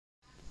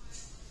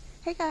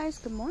Hey guys,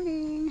 good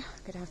morning,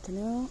 good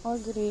afternoon, or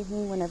good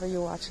evening whenever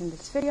you're watching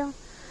this video.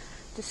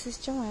 This is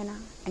Joanna,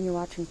 and you're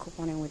watching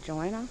Couponing with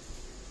Joanna.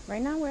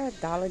 Right now we're at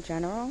Dollar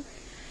General,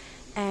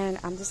 and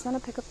I'm just going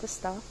to pick up the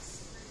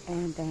stuff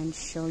and then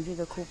show you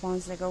the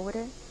coupons that go with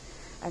it.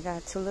 I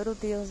got two little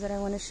deals that I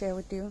want to share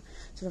with you.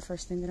 So the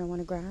first thing that I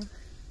want to grab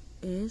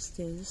is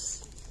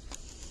this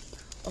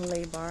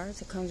Olay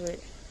bars. It comes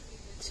with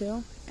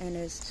two, and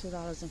it's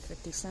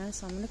 $2.50.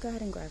 So I'm going to go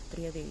ahead and grab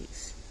 3 of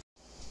these.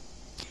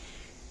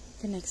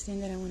 The next thing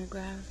that I want to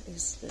grab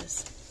is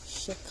this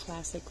Schick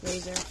Classic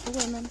Razor for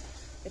women.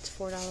 It's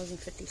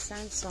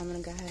 $4.50, so I'm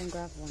going to go ahead and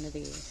grab 1 of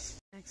these.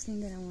 Next thing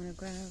that I want to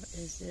grab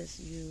is this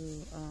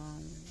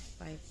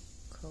by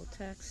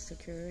Kotex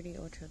Security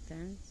Ultra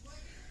Thin. I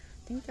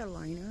think they're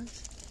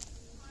liners.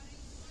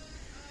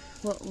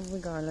 Well,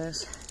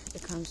 regardless,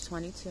 it comes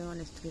 22 and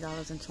it's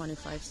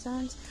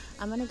 $3.25.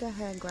 I'm going to go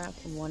ahead and grab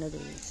 1 of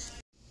these.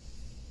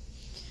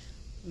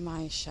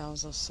 My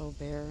shelves are so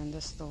bare in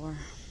the store.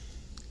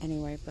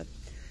 Anyway, but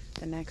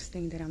the next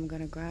thing that I'm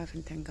going to grab,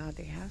 and thank God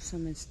they have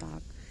some in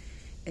stock,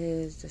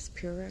 is this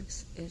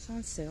Purex. It's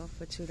on sale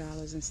for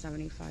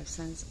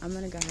 $2.75. I'm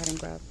going to go ahead and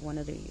grab 1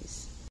 of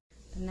these.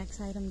 The next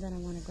item that I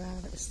want to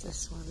grab is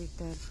this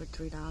Suavitel for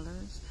 $3.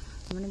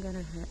 I'm going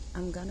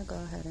to go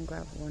ahead and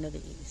grab 1 of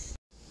these.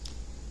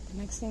 The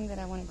next thing that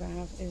I want to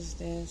grab is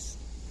this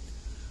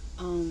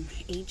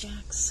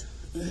Ajax.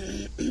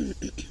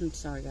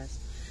 Sorry guys.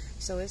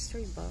 So it's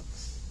 $3.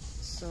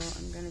 So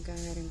I'm going to go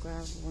ahead and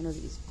grab 1 of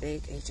these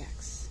big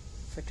Ajax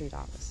for $3.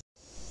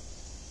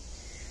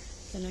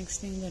 The next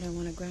thing that I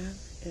want to grab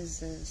is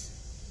this.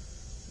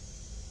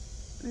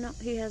 No,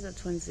 he has a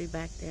twinsy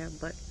back there,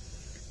 but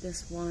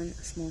this one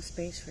small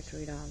space for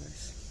 $3.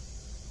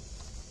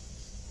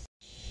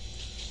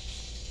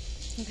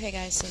 Okay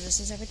guys, so this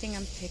is everything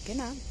I'm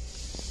picking up.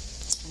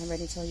 I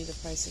already told you the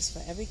prices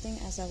for everything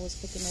as I was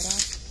picking it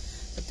up.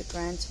 But the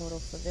grand total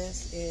for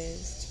this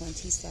is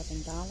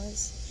 $27.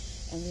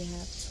 And we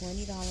have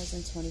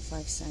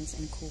 $20.25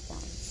 in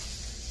coupons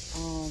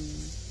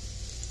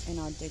in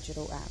our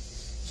digital app.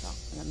 So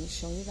let me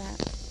show you that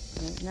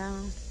right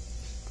now.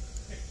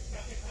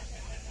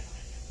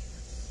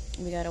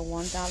 We got a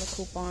 $1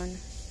 coupon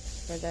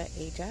for the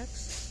Ajax.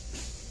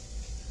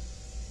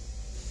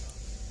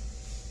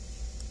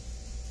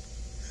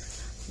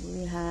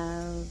 We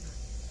have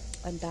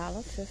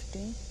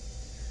 $1.50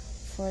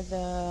 for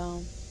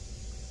the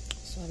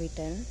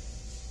Suavitel.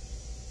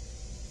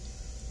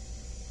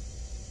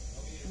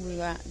 We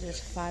got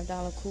this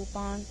 $5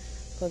 coupon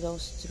for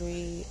those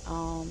 3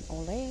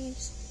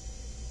 Olays.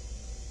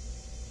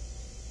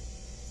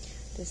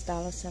 This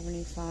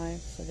 $1.75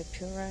 for the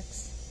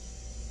Purex.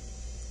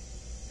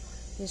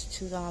 This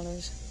 $2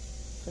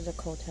 for the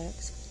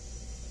Kotex.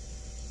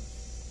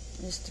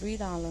 This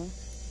 $3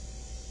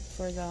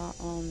 for the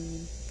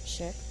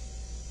Schick.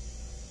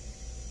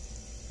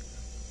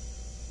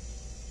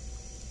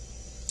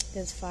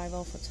 This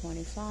 $5 for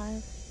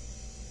 $25.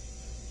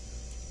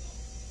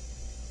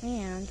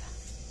 And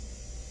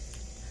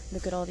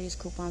look at all these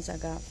coupons I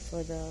got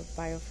for the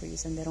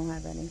BioFreeze, and they don't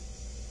have any.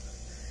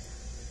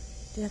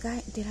 Did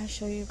I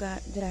show you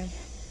guys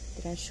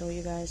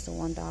the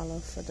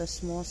 $1 for the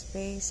small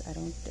space? I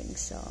don't think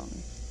so.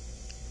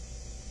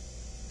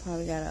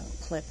 Probably gotta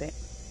clip it.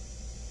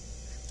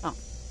 Oh,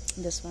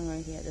 this one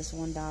right here, this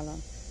 $1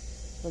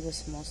 for the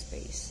small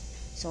space.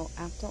 So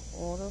after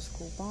all those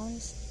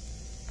coupons,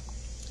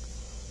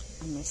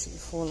 let me see,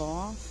 full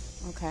off,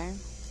 okay?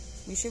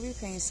 You should be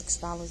paying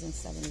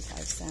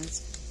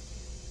 $6.75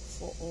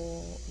 for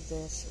all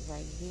this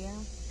right here,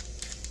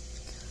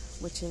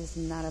 which is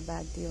not a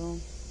bad deal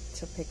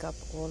to pick up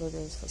all of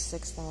this for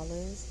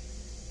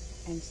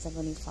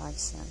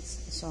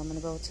 $6.75. So I'm going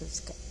to go to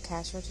the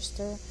cash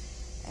register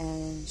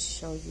and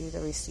show you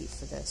the receipt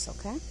for this,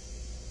 okay?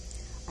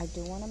 I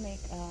do want to make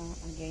a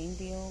game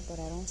deal, but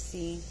I don't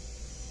see,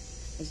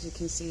 as you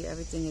can see,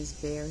 everything is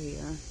bare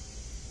here.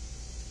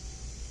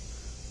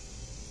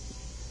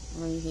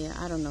 Right here,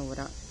 I don't know what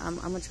I'm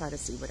gonna try to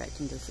see what I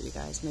can do for you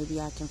guys.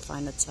 Maybe I can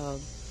find a tub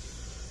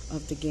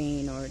of the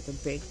Gain or the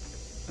big.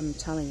 I'm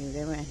telling you,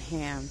 they went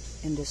ham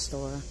in this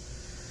store.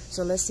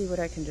 So let's see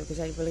what I can do, because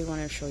I really want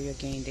to show you a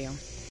Gain deal.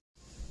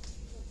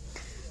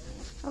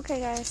 Okay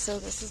guys, so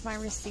this is my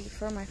receipt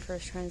for my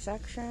first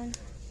transaction.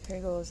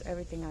 Here goes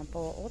everything I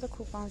bought. All the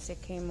coupons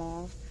that came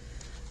off.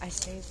 I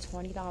saved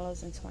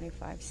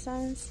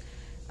 $20.25.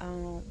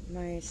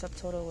 My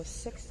subtotal was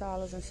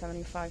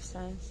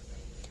 $6.75.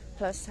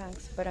 plus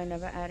tax, but I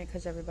never added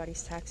because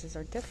everybody's taxes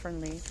are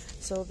differently.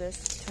 So this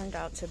turned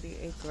out to be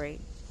a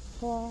great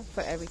haul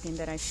for everything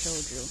that I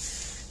showed you.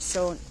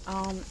 So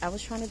I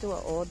was trying to do an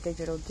all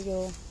digital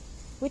deal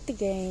with the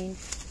Gain.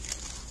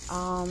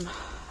 I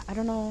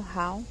don't know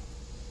how,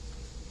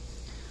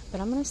 but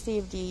I'm gonna see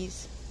if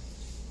these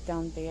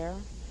down there,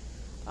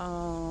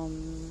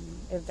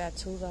 if that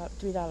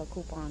 $3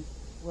 coupon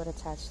would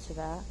attach to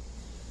that,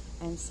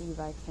 and see if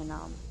I can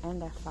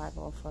end that 5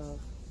 off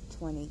of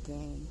 20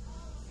 Gain.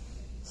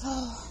 So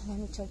let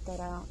me check that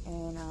out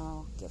and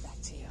I'll get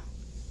back to you.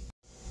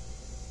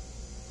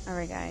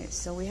 Alright guys,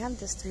 so we have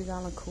this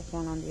 $3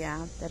 coupon on the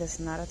app that is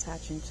not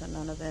attaching to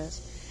none of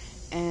this.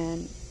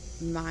 And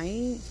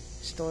my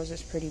stores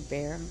is pretty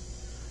bare.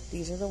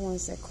 These are the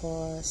ones that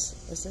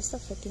cost, is this the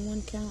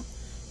 51 count?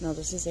 No,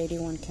 this is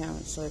 81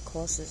 count, so it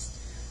costs us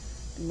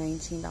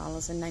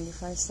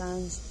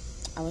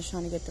 $19.95. I was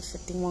trying to get the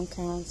 51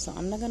 count, so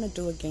I'm not going to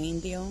do a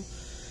gain deal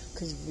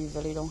because we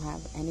really don't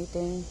have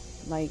anything.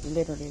 Like,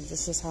 literally,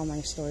 this is how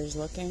my store is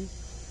looking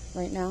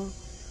right now.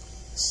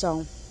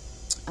 So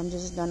I'm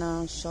just going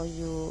to show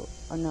you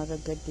another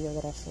good deal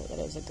that I feel that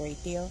is a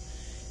great deal.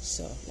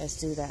 So let's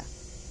do that.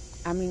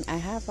 I mean, I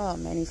have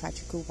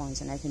manufactured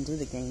coupons and I can do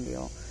the gain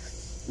deal,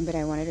 but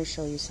I wanted to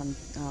show you some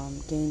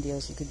gain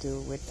deals you could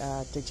do with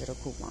digital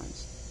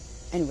coupons.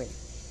 Anyway,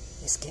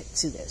 let's get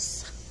to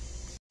this.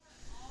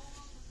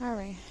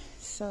 Alright,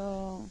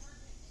 so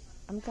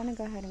I'm gonna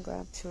go ahead and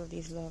grab 2 of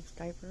these Love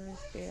diapers.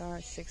 They are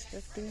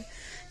 $6.50,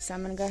 so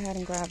I'm gonna go ahead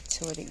and grab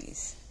 2 of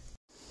these.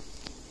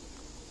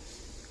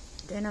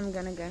 Then I'm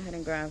gonna go ahead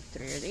and grab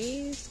 3 of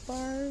these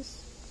bars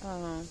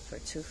for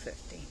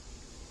 $2.50.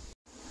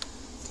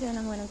 Then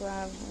I'm gonna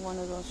grab one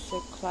of those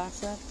Chic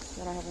Classics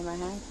that I have in my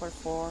hand for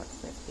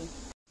 $4.50.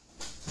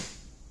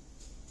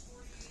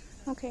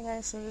 Okay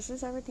guys, so this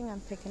is everything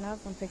I'm picking up.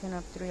 I'm picking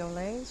up 3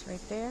 Olays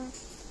right there,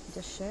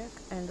 the Chic,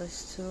 and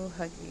those 2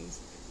 Huggies.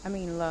 I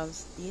mean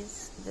Loves.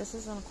 This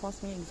is gonna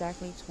cost me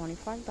exactly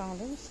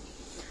 $25.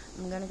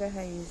 I'm gonna go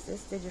ahead and use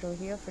this digital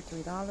here for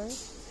 $3.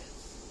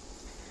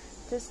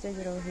 This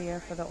digital here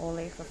for the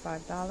Olay for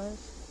 $5.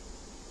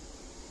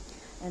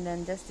 And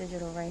then this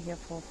digital right here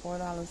for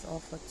 $4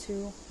 off for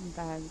 2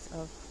 bags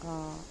of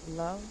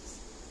Loves.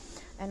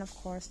 And of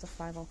course the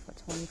 5 off for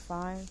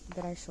 $25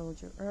 that I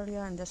showed you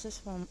earlier. And this is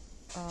from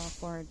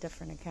for a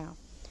different account.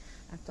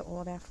 After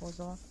all that falls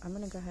off, I'm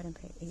going to go ahead and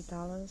pay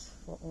 $8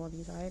 for all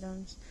these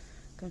items.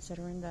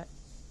 Considering that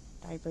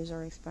diapers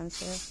are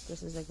expensive,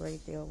 this is a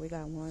great deal. We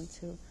got 1,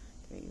 2,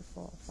 3,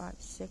 4, 5,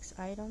 6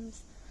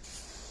 items.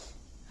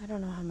 I don't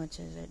know how much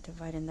is it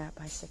dividing that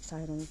by 6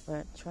 items,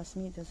 but trust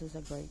me, this is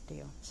a great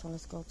deal. So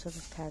let's go to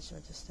the cash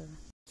register.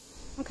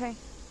 Okay,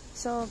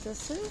 so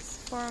this is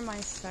for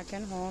my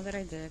second haul that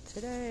I did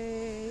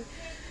today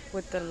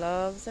with the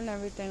Loves and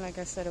everything. Like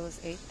I said, it was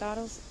 $8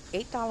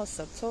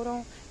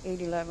 subtotal,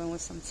 $8.11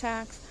 with some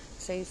tax,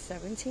 say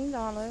 $17.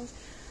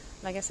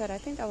 Like I said, I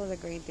think that was a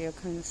great deal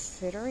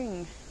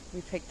considering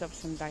we picked up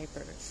some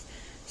diapers.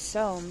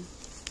 So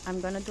I'm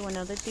going to do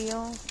another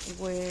deal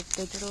with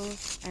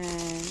digitals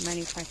and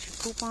manufactured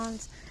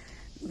coupons.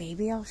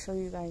 Maybe I'll show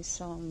you guys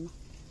some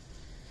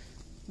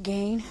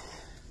gain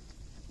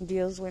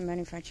deals with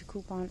manufactured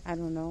coupon. I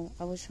don't know.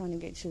 I was trying to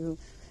get you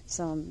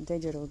some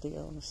digital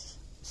deals.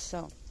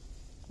 So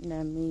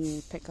let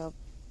me pick up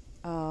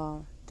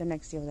the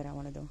next deal that I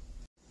want to do.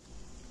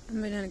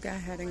 I'm going to go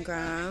ahead and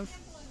grab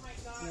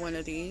one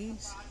of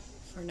these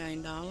for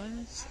 $9.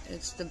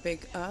 It's the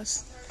Big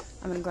Us.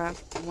 I'm going to grab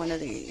one of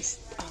these.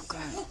 Oh,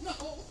 God.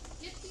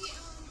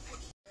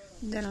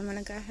 Then I'm going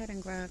to go ahead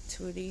and grab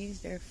 2 of these.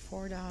 They're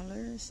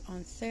 $4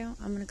 on sale.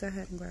 I'm going to go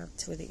ahead and grab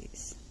 2 of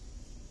these.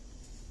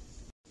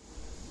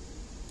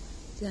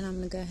 Then I'm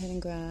going to go ahead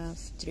and grab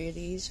 3 of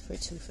these for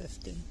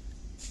 $2.50.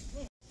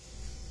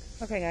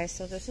 Okay, guys,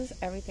 so this is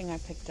everything I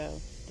picked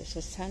up. This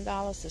was $10.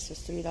 This was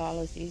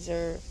 $3. These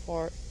are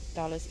 $4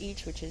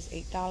 each, which is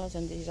 $8.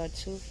 And these are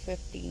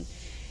 $2.50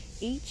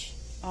 each.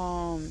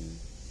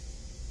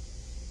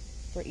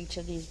 For each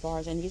of these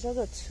bars, and these are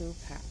the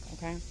 2-pack.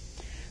 Okay,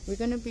 we're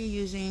going to be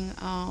using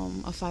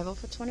a 5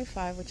 off for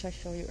 $25, which I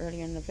showed you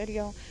earlier in the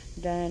video.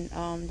 Then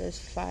there's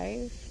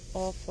 5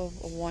 off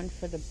of 1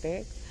 for the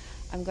Big.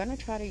 I'm going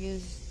to try to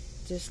use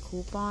this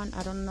coupon.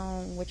 I don't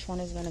know which one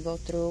is going to go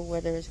through,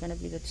 whether it's going to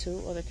be the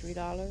 $2 or the $3,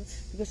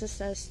 because it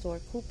says store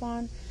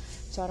coupon,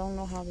 so I don't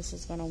know how this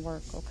is going to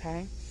work.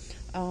 Okay,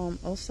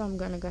 also I'm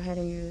going to go ahead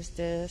and use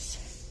this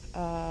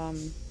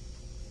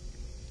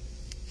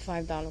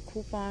 $5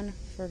 coupon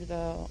for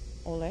the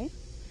Olay.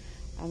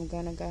 I'm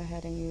gonna go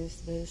ahead and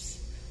use this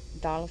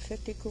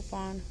 $1.50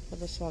 coupon for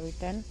the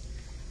Suavitel.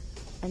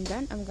 And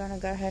then I'm gonna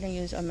go ahead and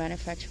use a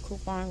manufactured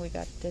coupon. We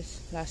got this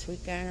last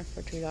weekend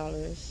for $3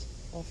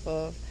 off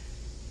of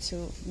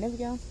 2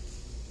 Nivea.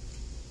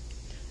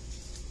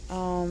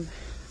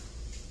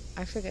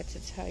 I forget to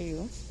tell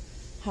you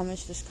how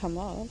much this come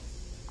up.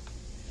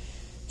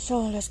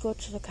 So let's go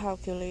to the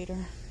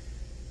calculator.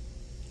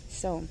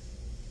 So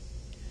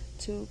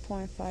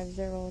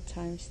 2.50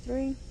 times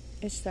 3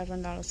 is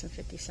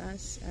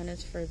 $7.50, and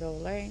it's for the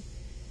Olay.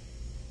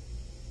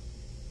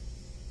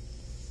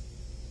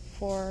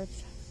 4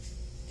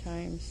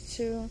 times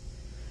 2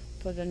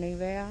 for the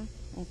Nivea.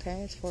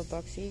 Okay, it's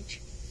 $4 each.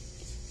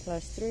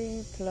 Plus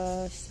 3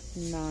 plus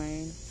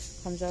 9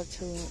 comes up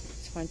to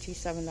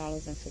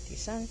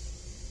 $27.50.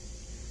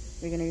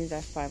 We're gonna use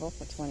that 5 off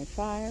for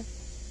 $25.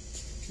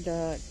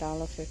 The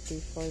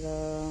 $1.50 for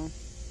the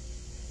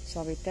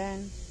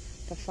Suavitel.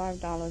 The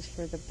 $5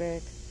 for the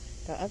Big,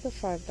 the other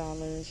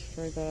 $5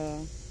 for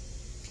the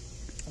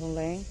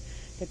Olay,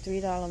 the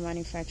 $3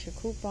 manufactured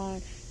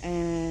coupon,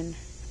 and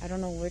I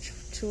don't know which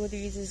two of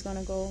these is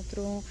gonna go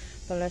through,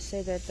 but let's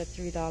say that the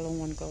 $3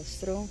 one goes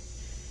through.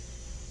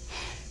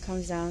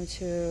 Comes down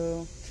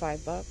to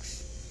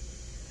 $5.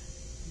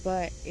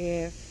 But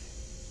if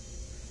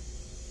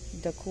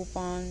the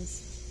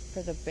coupons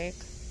for the BIC,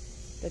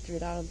 the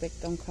 $3 BIC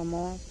don't come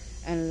off,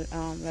 and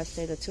let's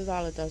say the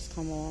 $2 does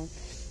come off,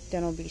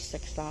 then it'll be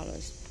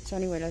 $6. So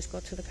anyway, let's go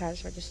to the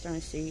cash register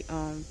and see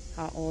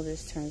how all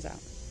this turns out.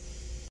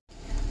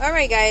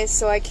 Alright guys,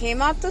 so I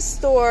came out the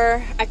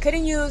store. I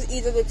couldn't use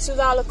either the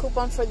 $2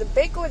 coupon for the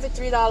BIC or the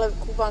 $3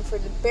 coupon for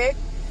the BIC.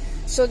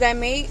 So that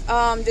made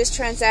this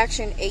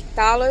transaction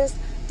 $8.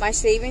 My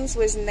savings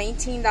was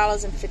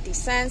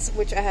 $19.50,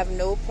 which I have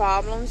no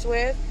problems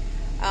with.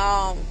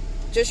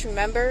 Just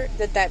remember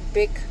that that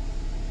BIC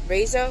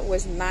razor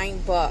was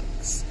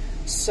 $9.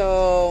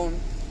 So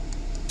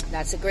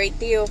that's a great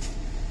deal.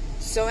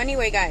 So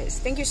anyway guys,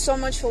 thank you so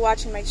much for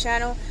watching my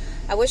channel.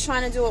 I was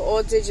trying to do an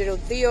all digital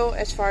deal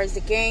as far as the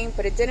game,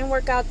 but it didn't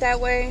work out that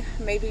way.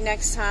 Maybe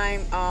next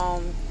time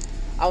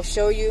I'll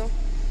show you.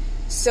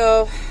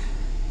 So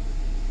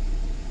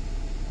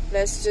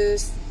let's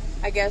just,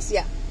 let's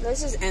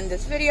just end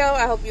this video.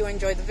 I hope you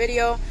enjoyed the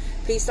video.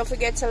 Please don't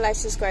forget to like,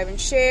 subscribe, and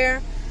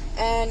share,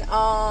 and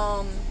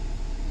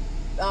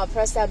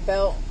press that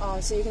bell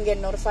so you can get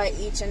notified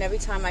each and every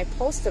time I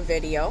post a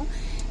video.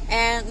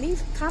 And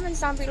leave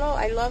comments down below.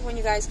 I love when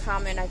you guys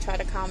comment. I try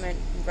to comment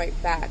right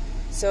back.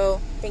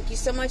 So thank you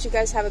so much. You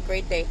guys have a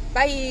great day.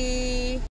 Bye.